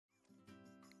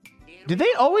Did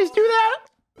they always do that?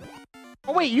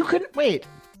 Oh, wait, you couldn't... Wait.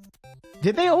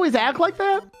 Did they always act like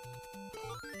that?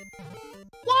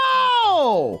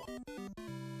 Whoa!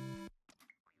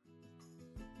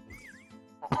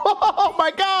 Oh,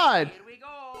 my God! Here we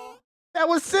go. That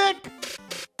was sick!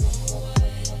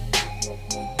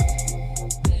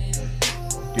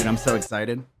 Dude, I'm so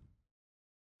excited.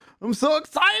 I'm so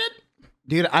excited!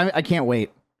 Dude, I can't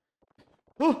wait.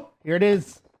 Oh, here it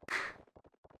is.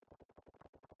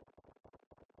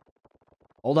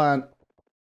 Hold on.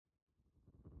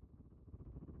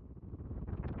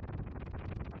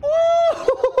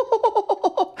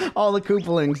 All the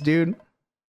Koopalings, dude.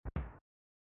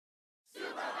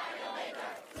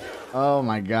 Oh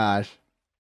my gosh.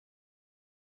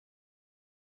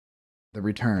 The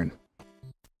return.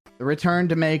 The return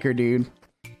to Maker, dude.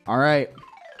 Alright.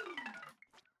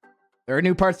 There are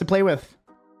new parts to play with.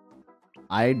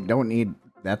 I don't need...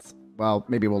 That's... Well,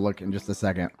 maybe we'll look in just a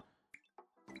second.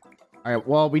 Alright,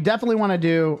 well, we definitely want to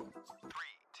do...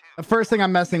 The first thing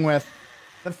I'm messing with...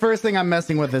 The first thing I'm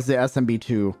messing with is the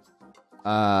SMB2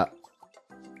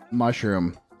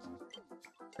 mushroom.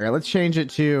 Alright, let's change it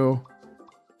to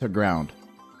ground.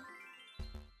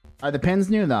 Are the pins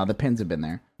new? No, the pins have been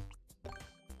there.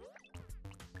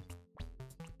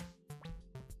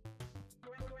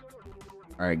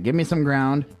 Alright, give me some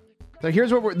ground. So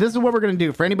here's what this is what we're gonna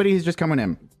do for anybody who's just coming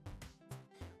in.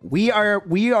 We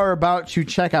are about to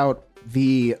check out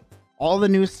all the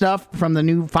new stuff from the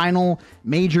new final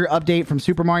major update from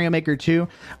Super Mario Maker 2.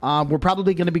 We're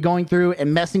probably going to be going through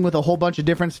and messing with a whole bunch of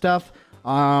different stuff.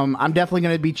 I'm definitely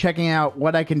going to be checking out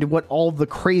what I can do, what all the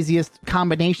craziest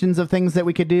combinations of things that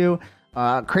we could do,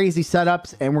 crazy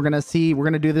setups, and we're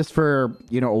going to do this for,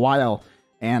 a while,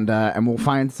 and we'll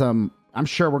find some, I'm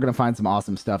sure we're going to find some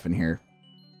awesome stuff in here.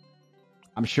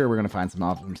 I'm sure we're going to find some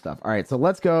awesome stuff. All right, so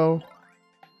let's go.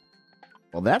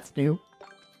 Well, that's new.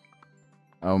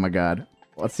 Oh my god.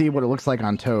 Let's see what it looks like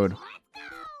on Toad.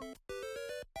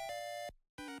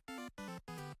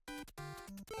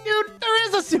 Dude, there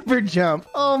is a super jump.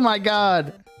 Oh my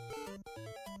god.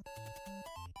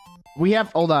 We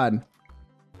have... Hold on.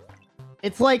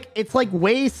 It's like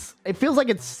way... It feels like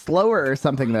it's slower or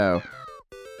something, though.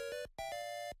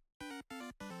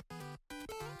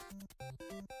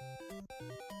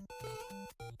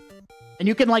 And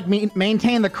you can, like,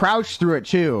 maintain the crouch through it,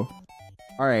 too.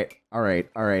 Alright.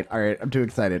 I'm too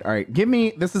excited. Alright, give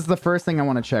me... This is the first thing I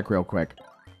want to check real quick.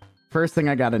 First thing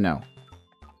I gotta know.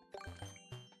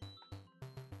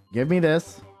 Give me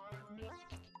this.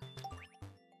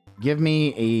 Give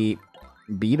me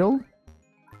a beetle.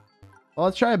 Well,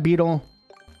 let's try a beetle.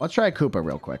 Let's try a Koopa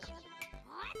real quick.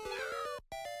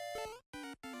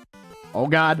 Oh,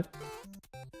 God.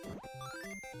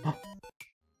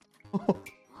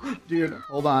 Dude,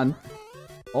 hold on.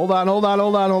 Hold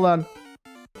on.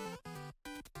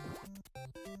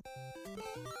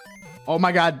 Oh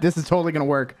my god, this is totally gonna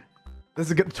work. This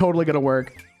is totally gonna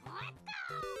work.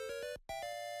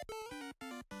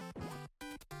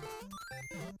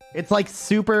 It's like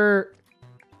super...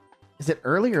 Is it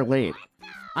early or late?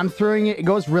 I'm throwing it. It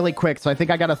goes really quick, so I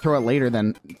think I gotta throw it later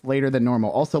than normal.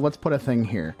 Also, let's put a thing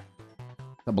here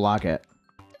to block it.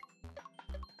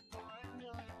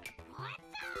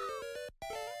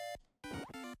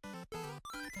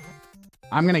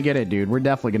 I'm gonna get it, dude. We're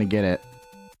definitely gonna get it.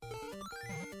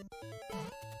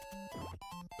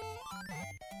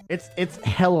 It's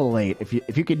hella late. If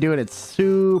you could do it, it's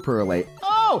super late.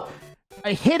 Oh!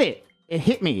 I hit it! It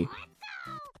hit me.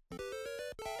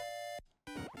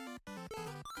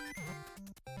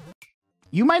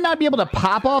 You might not be able to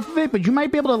pop off of it, but you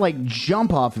might be able to, like,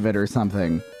 jump off of it or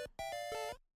something.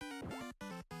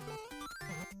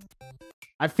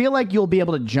 I feel like you'll be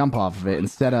able to jump off of it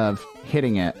instead of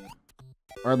hitting it.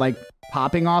 Or, like,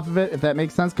 popping off of it, if that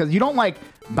makes sense. Because you don't, like,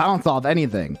 bounce off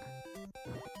anything.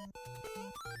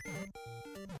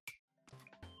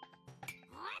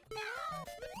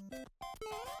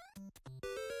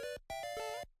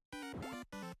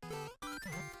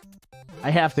 I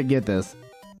have to get this.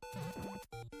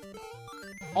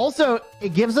 Also,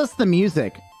 it gives us the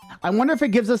music. I wonder if it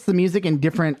gives us the music in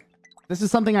different... This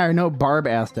is something I know Barb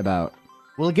asked about.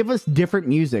 Will it give us different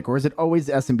music, or is it always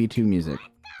SMB2 music?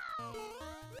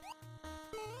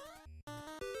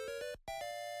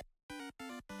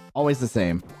 Always the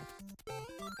same.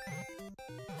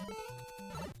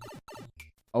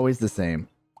 Always the same.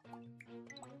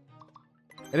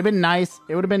 It'd have been nice.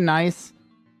 It would have been nice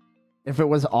if it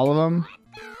was all of them.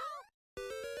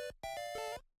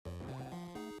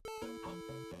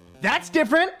 That's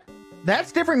different.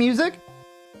 That's different music.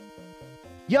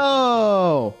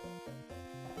 Yo.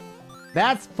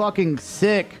 That's fucking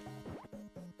sick.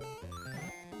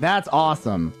 That's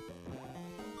awesome.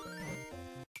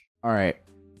 All right.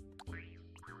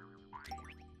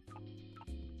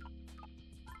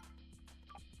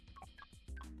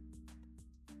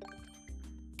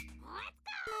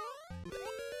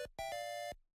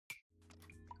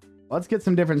 Let's get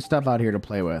some different stuff out here to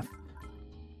play with.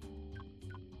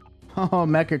 Oh,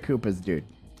 Mecha Koopas, dude.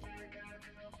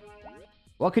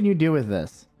 What can you do with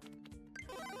this?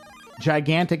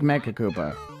 Gigantic Mecha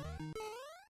Koopa.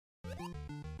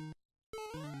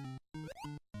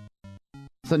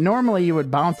 So normally you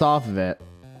would bounce off of it.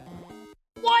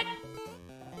 What?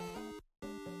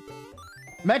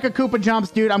 Mecha Koopa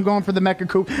jumps, dude. I'm going for the Mecha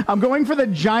Koopa. I'm going for the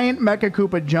giant Mecha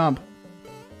Koopa jump.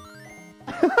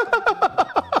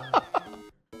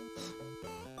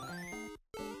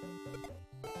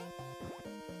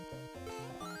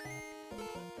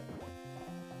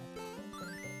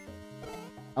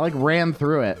 I like ran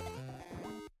through it.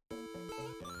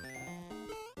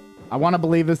 I want to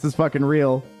believe this is fucking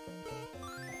real.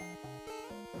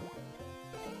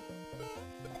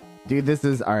 Dude, this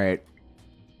is... Alright.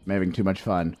 I'm having too much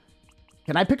fun.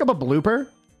 Can I pick up a blooper?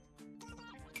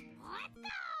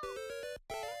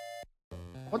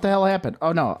 What the hell happened?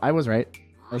 Oh no, I was right.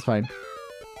 That's fine.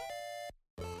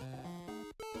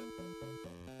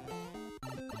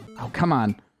 Oh, come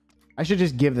on. I should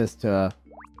just give this to...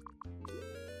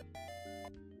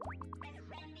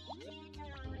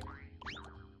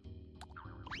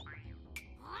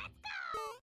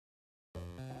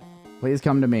 Please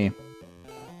come to me.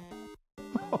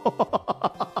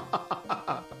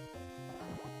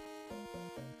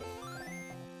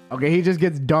 Okay, he just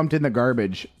gets dumped in the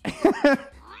garbage.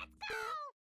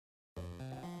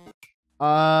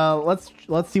 Let's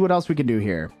see what else we can do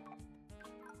here.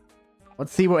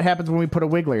 Let's see what happens when we put a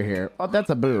wiggler here. Oh, that's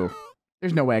a boo.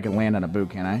 There's no way I can land on a boo,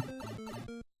 can I?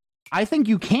 I think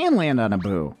you can land on a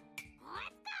boo.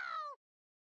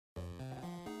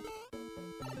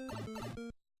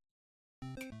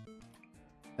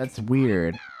 That's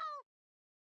weird.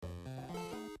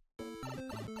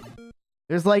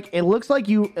 There's like, it looked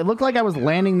like I was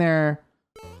landing there.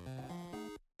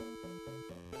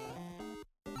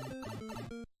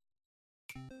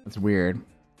 That's weird.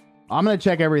 I'm gonna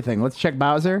check everything. Let's check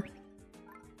Bowser.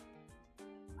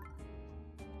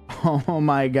 Oh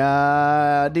my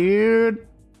god, dude.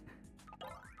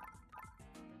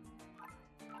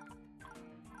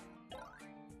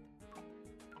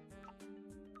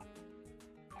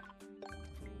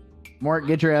 Mort,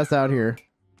 get your ass out here.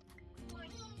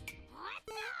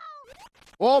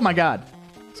 Oh my god.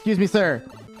 Excuse me, sir.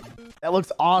 That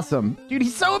looks awesome. Dude,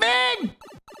 he's so big!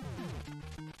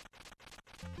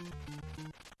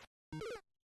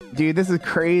 Dude, this is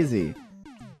crazy.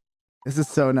 This is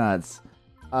so nuts.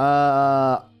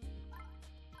 What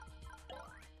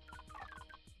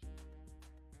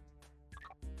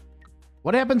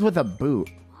happens with a boot?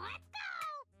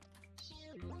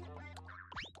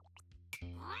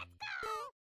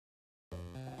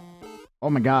 Oh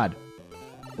my god.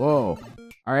 Whoa.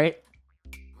 Alright.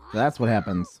 So that's what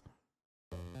happens.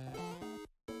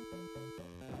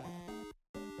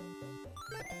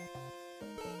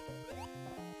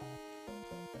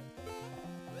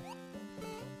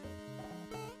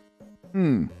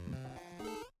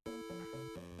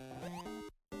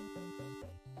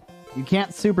 You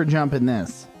can't super jump in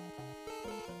this.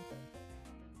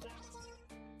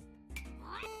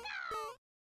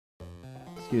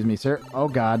 Excuse me, sir. Oh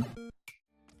god.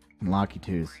 Locky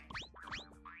twos.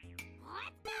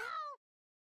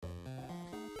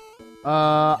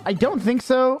 I don't think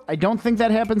so. I don't think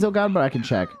that happens, oh god, but I can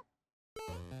check.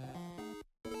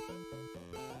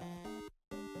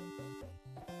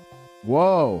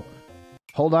 Whoa.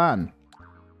 Hold on.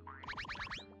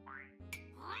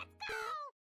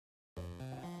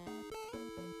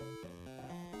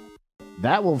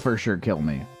 That will for sure kill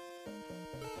me.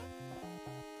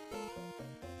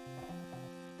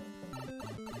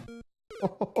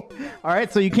 All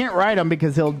right, so you can't ride him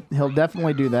because he'll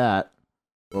definitely do that.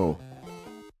 Oh.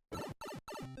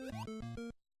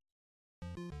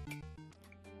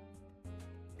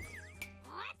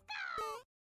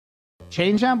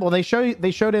 Chain jump? Well, they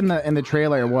showed in the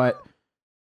trailer what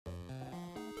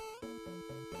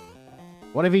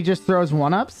if he just throws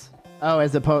one-ups? Oh,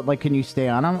 as opposed, like, can you stay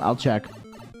on him? I'll check.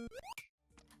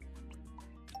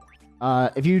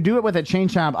 If you do it with a chain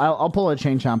chomp, I'll pull a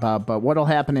chain chomp out, but what'll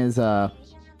happen is,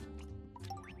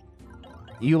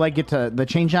 you, like, get to... The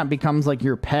chain chomp becomes, like,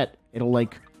 your pet. It'll,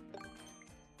 like...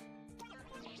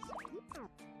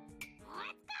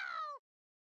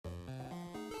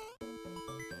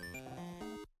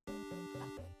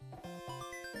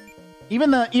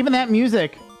 Even that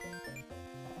music...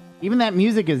 Even that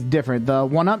music is different. The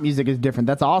 1-up music is different.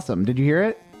 That's awesome. Did you hear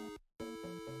it?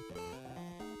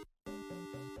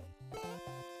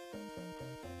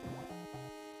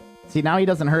 See, now he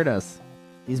doesn't hurt us.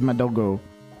 He's my doggo.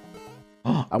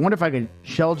 Oh, I wonder if I could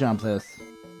shell jump this.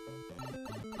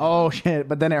 Oh, shit.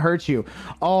 But then it hurts you.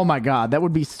 Oh, my God. That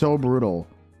would be so brutal.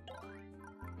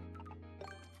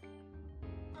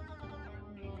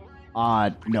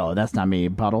 No, that's not me,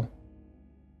 Puddle.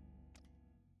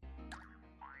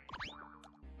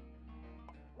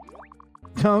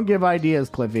 Don't give ideas,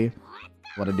 Cliffy.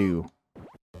 What to do.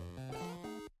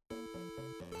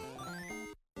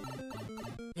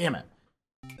 Damn it.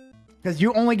 Because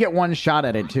you only get one shot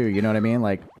at it, too. You know what I mean?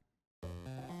 Like...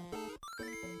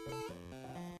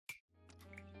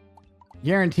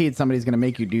 Guaranteed somebody's going to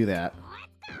make you do that.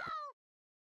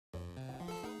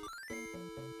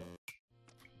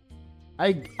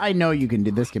 I know you can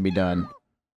do this. Can be done.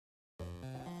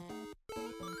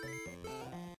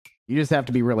 You just have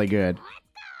to be really good.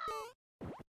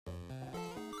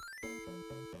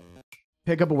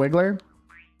 Pick up a Wiggler.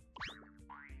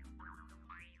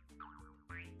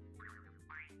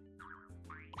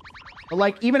 But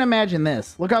like, even imagine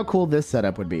this. Look how cool this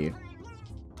setup would be.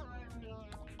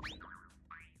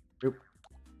 Oop.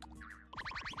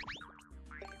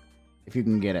 If you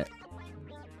can get it.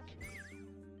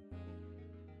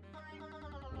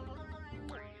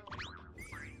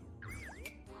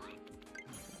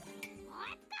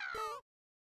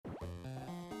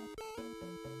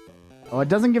 Oh, it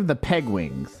doesn't give the peg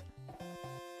wings.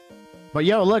 But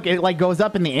yo, look, it like goes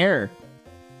up in the air.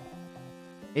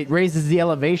 It raises the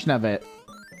elevation of it.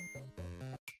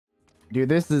 Dude,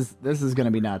 this is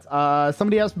gonna be nuts.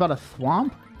 Somebody asked about a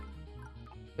thwomp?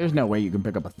 There's no way you can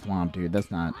pick up a thwomp, dude. That's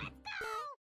not...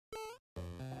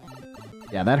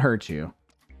 Yeah, that hurts you.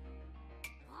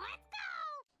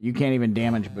 You can't even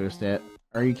damage boost it.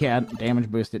 Or you can't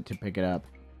damage boost it to pick it up.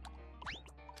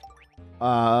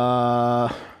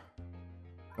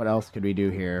 What else could we do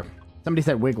here? Somebody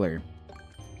said Wiggler.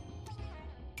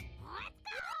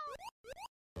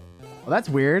 Well, that's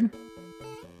weird.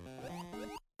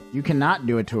 You cannot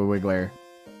do it to a Wiggler.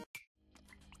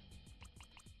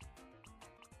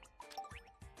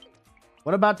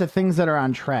 What about the things that are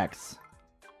on tracks?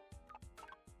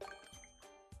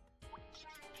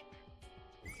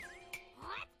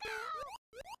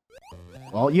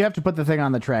 Well, you have to put the thing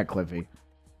on the track, Cliffy.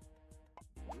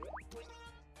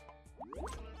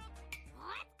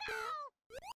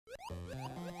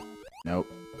 Nope.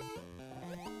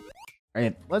 All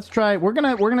right, let's try. We're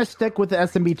gonna stick with the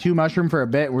SMB2 mushroom for a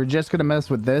bit. We're just gonna mess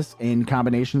with this in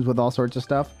combinations with all sorts of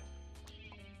stuff.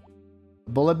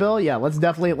 Bullet bill, yeah. We'll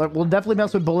definitely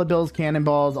mess with bullet bills,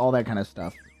 cannonballs, all that kind of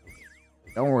stuff.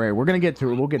 Don't worry, we're gonna get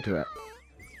to it. We'll get to it.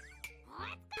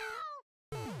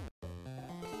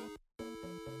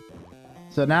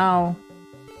 So now.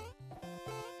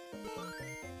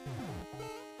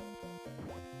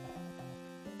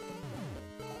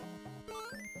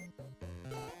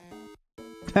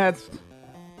 That's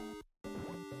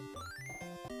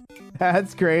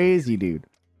crazy, dude.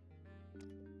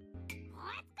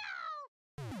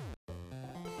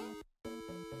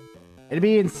 It'd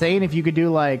be insane if you could do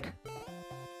like...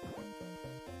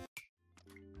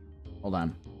 Hold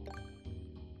on.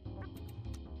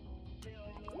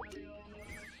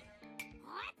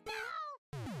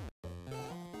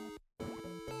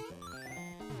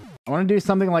 I want to do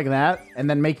something like that and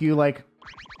then make you like...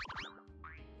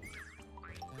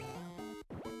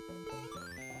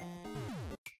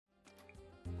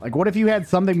 Like, what if you had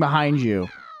something behind you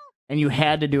and you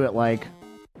had to do it like...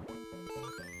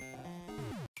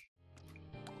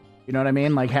 You know what I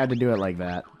mean? Like, had to do it like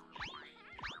that.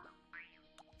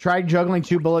 Try juggling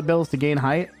 2 bullet bills to gain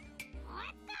height.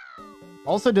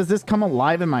 Also, does this come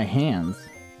alive in my hands?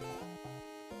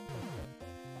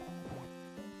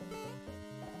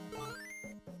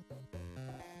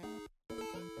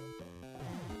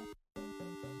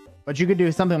 But you could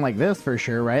do something like this for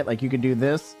sure, right? Like, you could do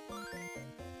this.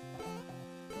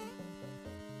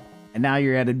 And now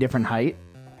you're at a different height.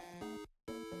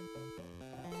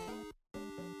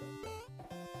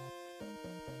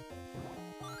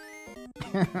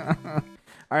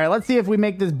 Alright, let's see if we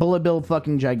make this bullet bill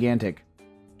fucking gigantic.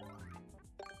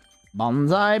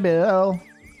 Bonsai bill.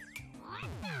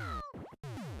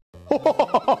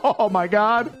 Oh my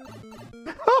god.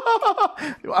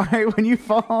 Alright, when you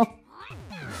fall,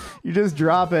 you just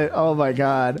drop it. Oh my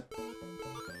god.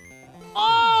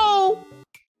 Oh!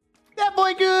 That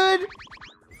boy good!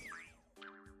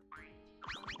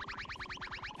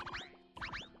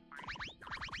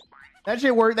 That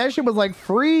shit worked. That shit was like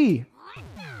free.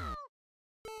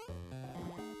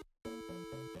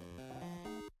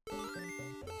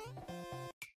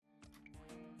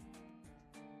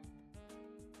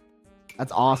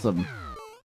 That's awesome.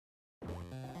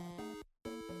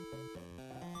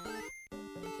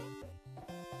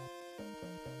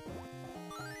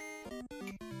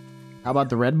 How about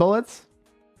the red bullets?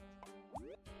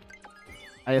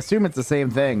 I assume it's the same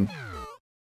thing.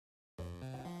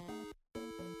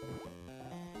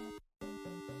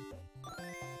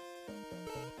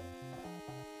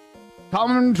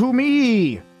 Come to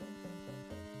me!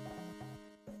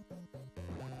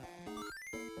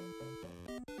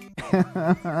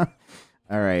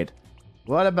 Alright.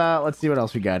 What about... Let's see what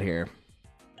else we got here.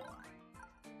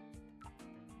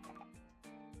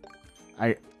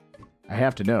 I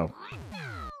have to know.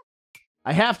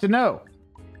 I have to know.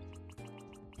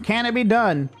 Can it be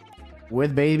done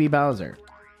with Baby Bowser?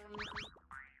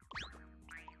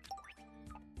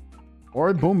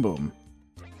 Or Boom Boom?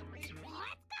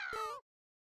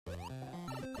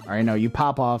 Alright, no, you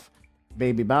pop off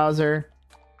Baby Bowser.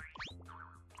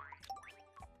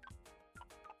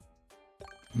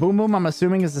 Boom Boom, I'm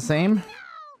assuming, is the same.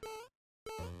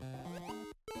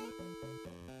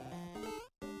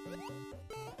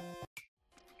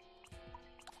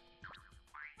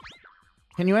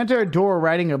 Can you enter a door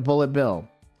riding a bullet bill?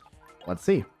 Let's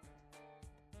see.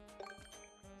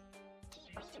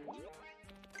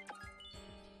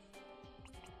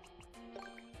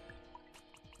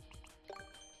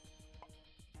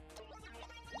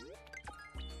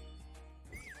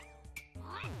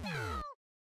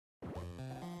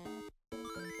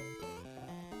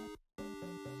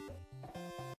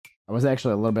 I was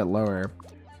actually a little bit lower.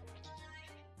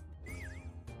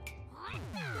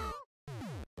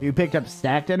 You picked up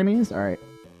stacked enemies? Alright.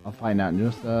 I'll find out in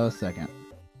just a second.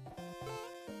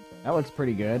 That looks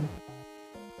pretty good.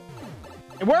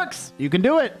 It works! You can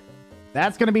do it!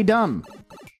 That's gonna be dumb.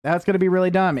 That's gonna be really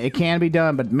dumb. It can be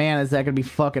done, but man, is that gonna be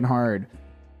fucking hard.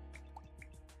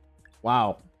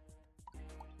 Wow.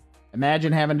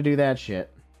 Imagine having to do that shit.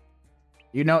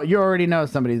 You know, you already know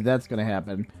somebody that's gonna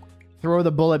happen. Throw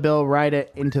the bullet bill, ride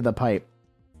it into the pipe.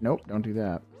 Nope, don't do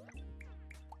that.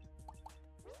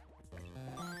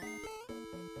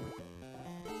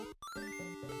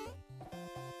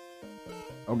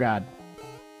 Oh god.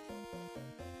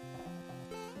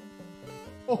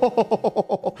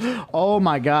 Oh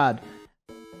my god.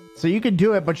 So you can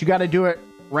do it, but you got to do it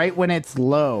right when it's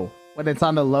low. When it's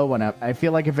on the low one up. I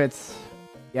feel like if it's...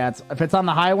 Yeah, if it's on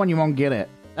the high one, you won't get it.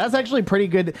 That's actually pretty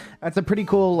good. That's a pretty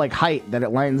cool, like, height that it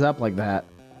lines up like that.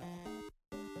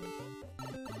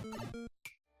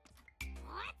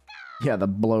 Yeah, the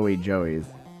blowy joeys.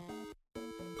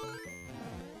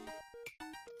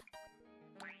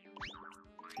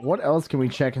 What else can we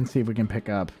check and see if we can pick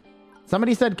up?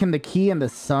 Somebody said, can the key and the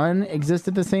sun exist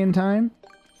at the same time?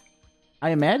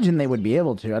 I imagine they would be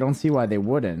able to. I don't see why they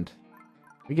wouldn't.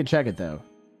 We could check it, though.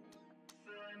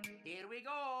 Here we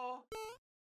go.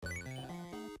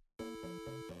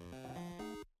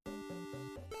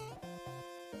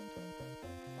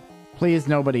 Please,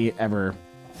 nobody ever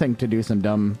think to do some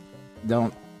dumb...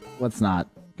 Don't... Let's not.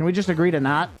 Can we just agree to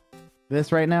not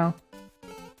this right now?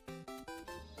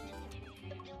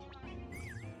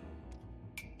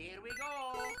 Here we go.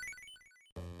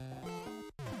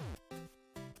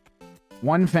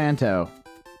 One Fanto.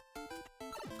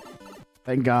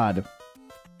 Thank God.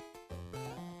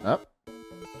 Up.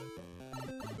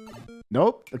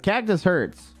 Nope. The cactus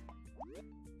hurts.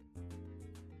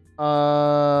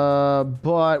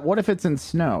 But what if it's in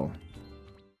snow?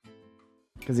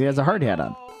 Because he has a hard hat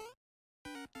on.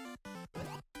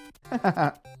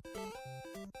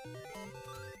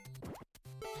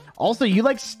 Also, you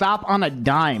like stop on a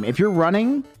dime. If you're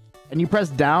running and you press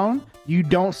down, you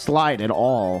don't slide at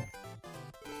all.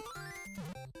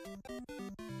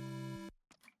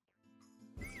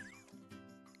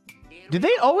 Did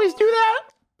they always do that?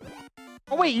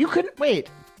 Oh wait, you couldn't... Wait.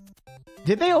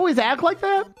 Did they always act like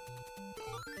that?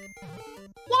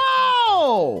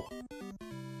 Whoa!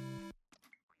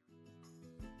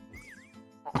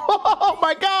 Oh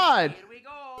my god! Here we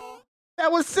go.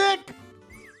 That was sick!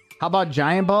 How about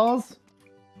giant balls?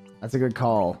 That's a good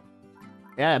call.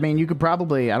 Yeah, I mean, you could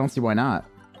probably... I don't see why not.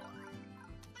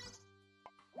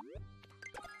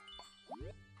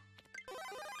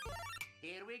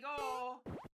 Here we go.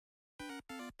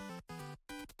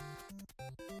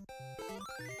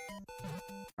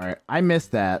 Alright, I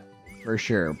missed that for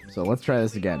sure. So let's try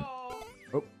this again.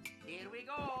 Oh. Here we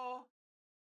go.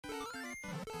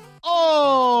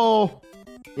 Oh!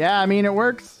 Yeah, I mean, it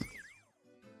works.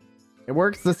 It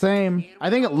works the same. I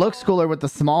think it looks cooler with the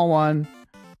small one.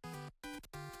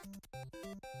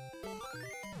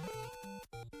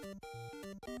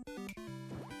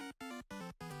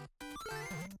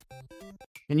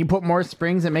 Can you put more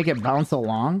springs and make it bounce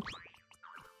along?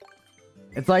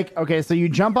 It's like, okay, so you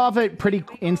jump off it pretty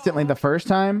instantly the first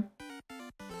time.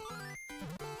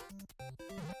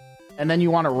 And then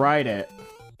you want to ride it.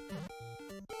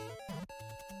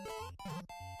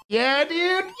 Yeah,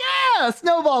 dude. Yeah,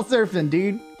 snowball surfing,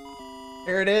 dude.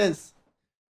 There it is.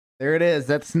 There it is.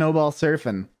 That's snowball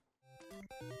surfing.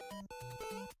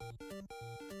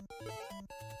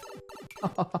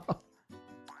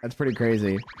 That's pretty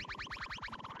crazy.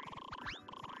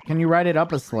 Can you ride it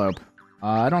up a slope?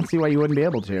 I don't see why you wouldn't be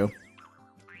able to.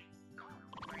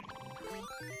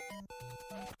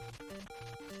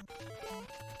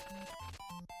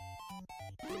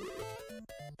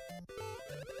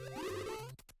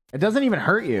 It doesn't even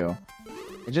hurt you.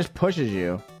 It just pushes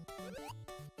you.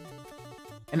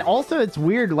 And also, it's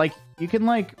weird. Like, you can,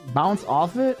 like, bounce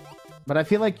off it. But I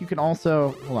feel like you can also...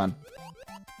 Hold on.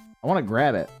 I want to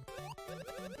grab it.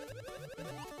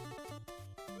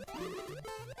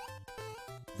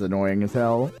 It's annoying as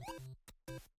hell.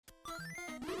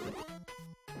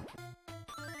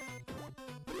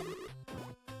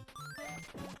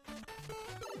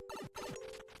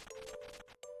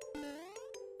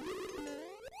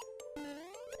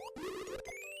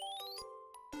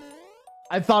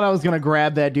 I thought I was gonna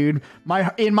grab that, dude.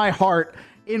 In my heart,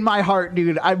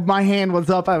 dude. My hand was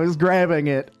up. I was grabbing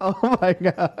it. Oh my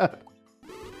god.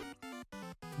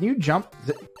 Can you jump?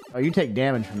 Oh, you take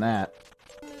damage from that.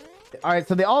 All right,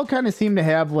 so they all kind of seem to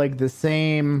have like the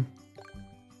same.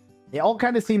 They all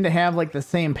kind of seem to have like the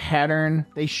same pattern.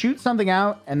 They shoot something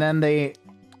out and then they.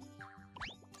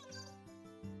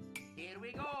 Here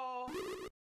we go.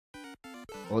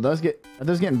 Oh, are those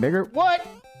getting bigger? What?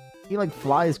 He like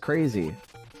flies crazy.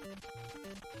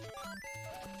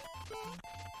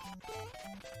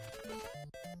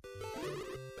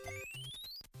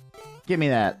 Give me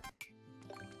that.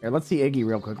 Here, let's see Iggy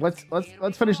real quick.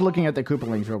 Let's finish looking at the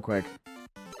Koopalings real quick.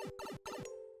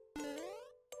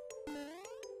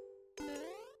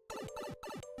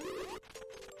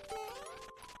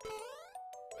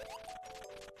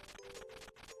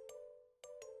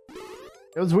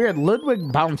 It was weird.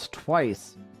 Ludwig bounced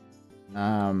twice.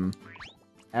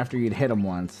 After you'd hit him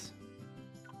once.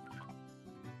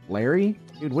 Larry?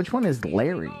 Dude, which one is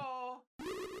Larry?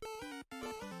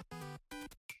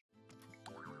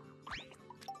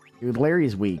 Dude,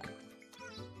 Larry's weak.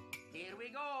 Here we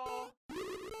go.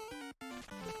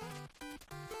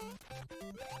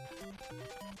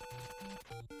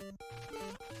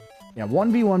 Yeah,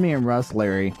 1v1 me and Russ,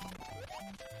 Larry.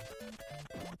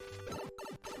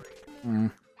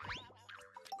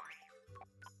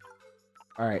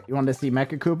 Alright, you want to see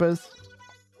Mecha Koopas?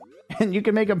 And you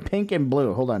can make them pink and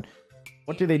blue. Hold on.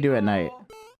 What do they do at night?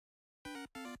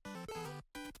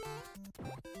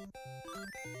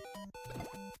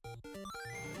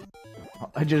 Oh,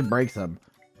 it just breaks them.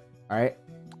 Alright.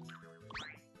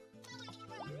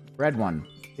 Red one.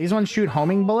 These ones shoot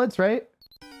homing bullets, right?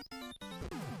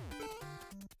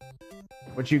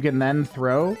 Which you can then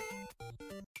throw.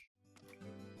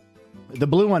 The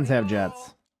blue ones have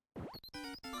jets.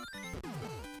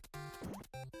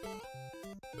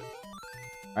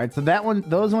 Alright, so that one,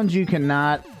 those ones you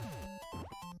cannot.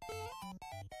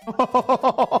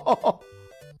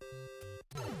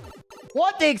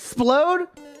 What? They explode?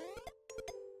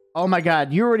 Oh my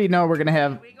god, you already know we're gonna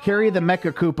have carry the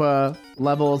Mecha Koopa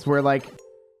levels where like.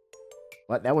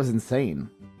 What? That was insane.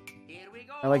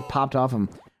 I like popped off him.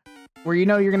 Where you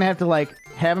know you're gonna have to like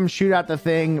have him shoot out the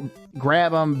thing,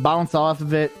 grab him, bounce off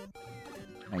of it.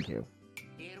 Thank you.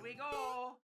 Here we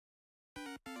go.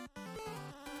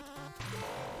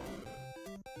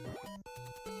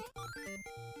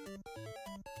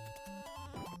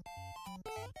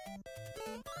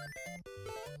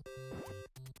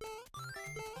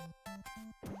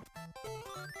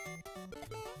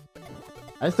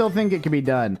 I still think it can be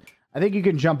done. I think you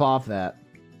can jump off that.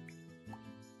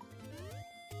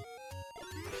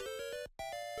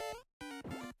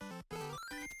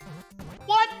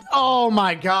 What? Oh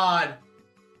my god.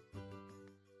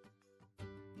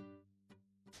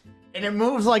 And it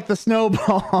moves like the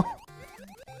snowball.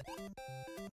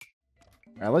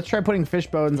 Alright, let's try putting fish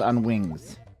bones on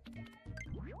wings.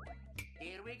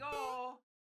 Here we go.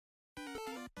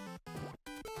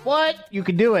 What? You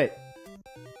could do it.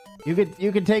 You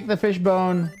could take the fish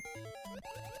bone.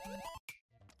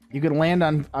 You could land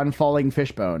on falling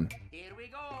fish bone. Here we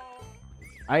go.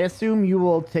 I assume you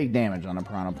will take damage on a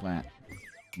piranha plant.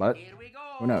 But Here we go.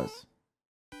 who knows?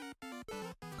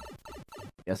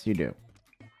 Yes, you do.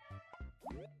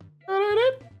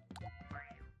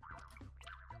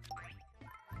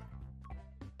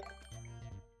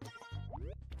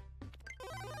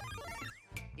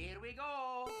 Here we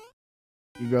go.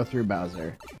 You go through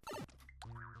Bowser.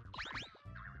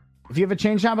 If you have a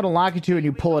chain shop at a Lakitu and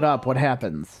you pull it up, what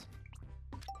happens?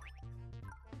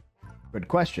 Good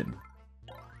question.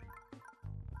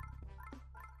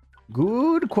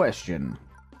 Good question.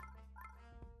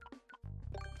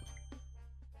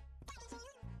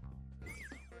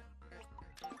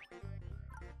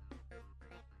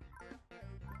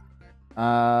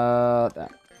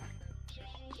 That.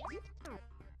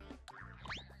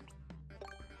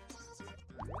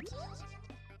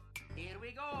 Here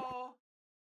we go.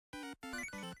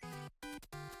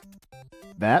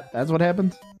 That's what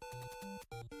happens?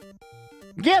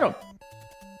 Get him!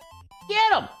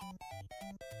 Get him!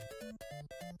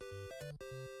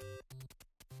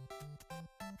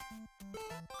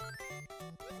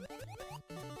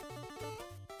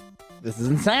 This is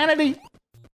insanity!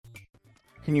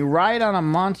 Can you ride on a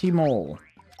Monty Mole?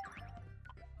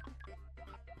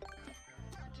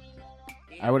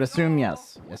 I would assume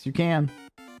yes. Yes, you can.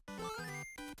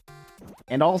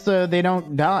 And also, they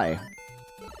don't die.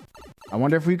 I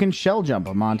wonder if we can shell jump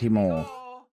a Monty Mole.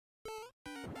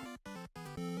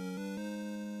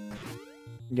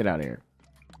 Get out of here.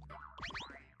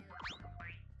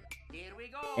 Here we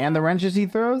go. And the wrenches he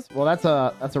throws? Well, that's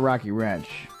a rocky wrench.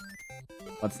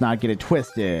 Let's not get it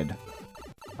twisted.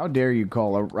 How dare you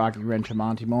call a rocky wrench a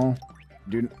Monty Mole?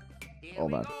 Dude,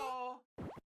 hold on.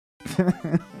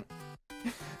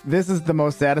 This is the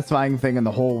most satisfying thing in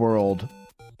the whole world.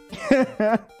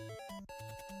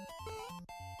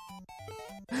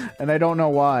 And I don't know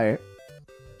why.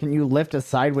 Can you lift a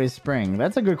sideways spring?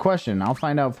 That's a good question. I'll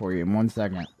find out for you in 1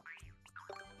 second.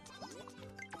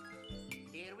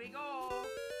 Here we go.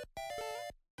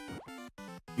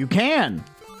 You can!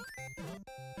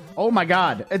 Oh my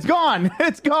god. It's gone!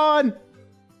 It's gone!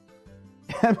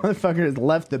 That motherfucker has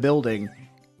left the building.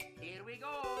 Here we go.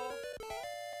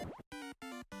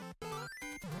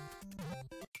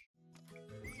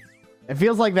 It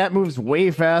feels like that moves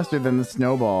way faster than the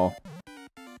snowball.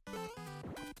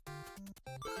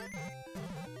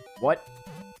 What?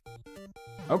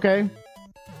 Okay.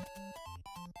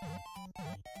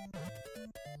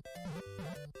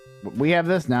 We have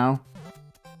this now.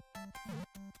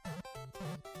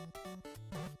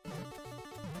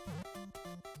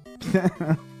 Here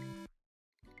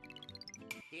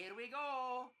we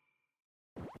go.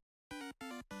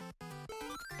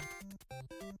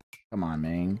 Come on,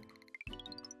 man.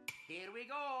 Here we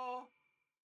go.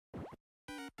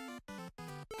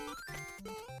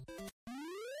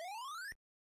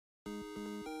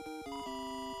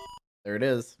 There it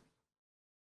is.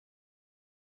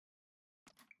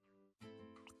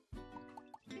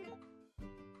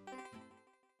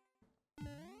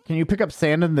 Can you pick up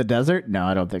sand in the desert? No,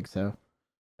 I don't think so.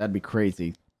 That'd be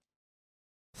crazy.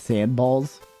 Sand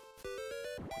balls?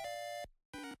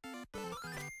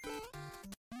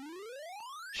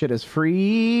 Shit is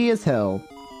free as hell.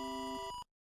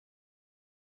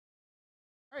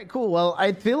 Alright, cool. Well,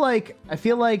 I feel like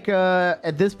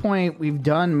at this point we've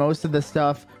done most of the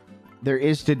stuff there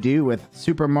is to do with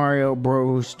Super Mario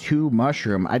Bros. 2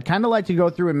 Mushroom. I'd kind of like to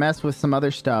go through and mess with some other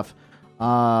stuff.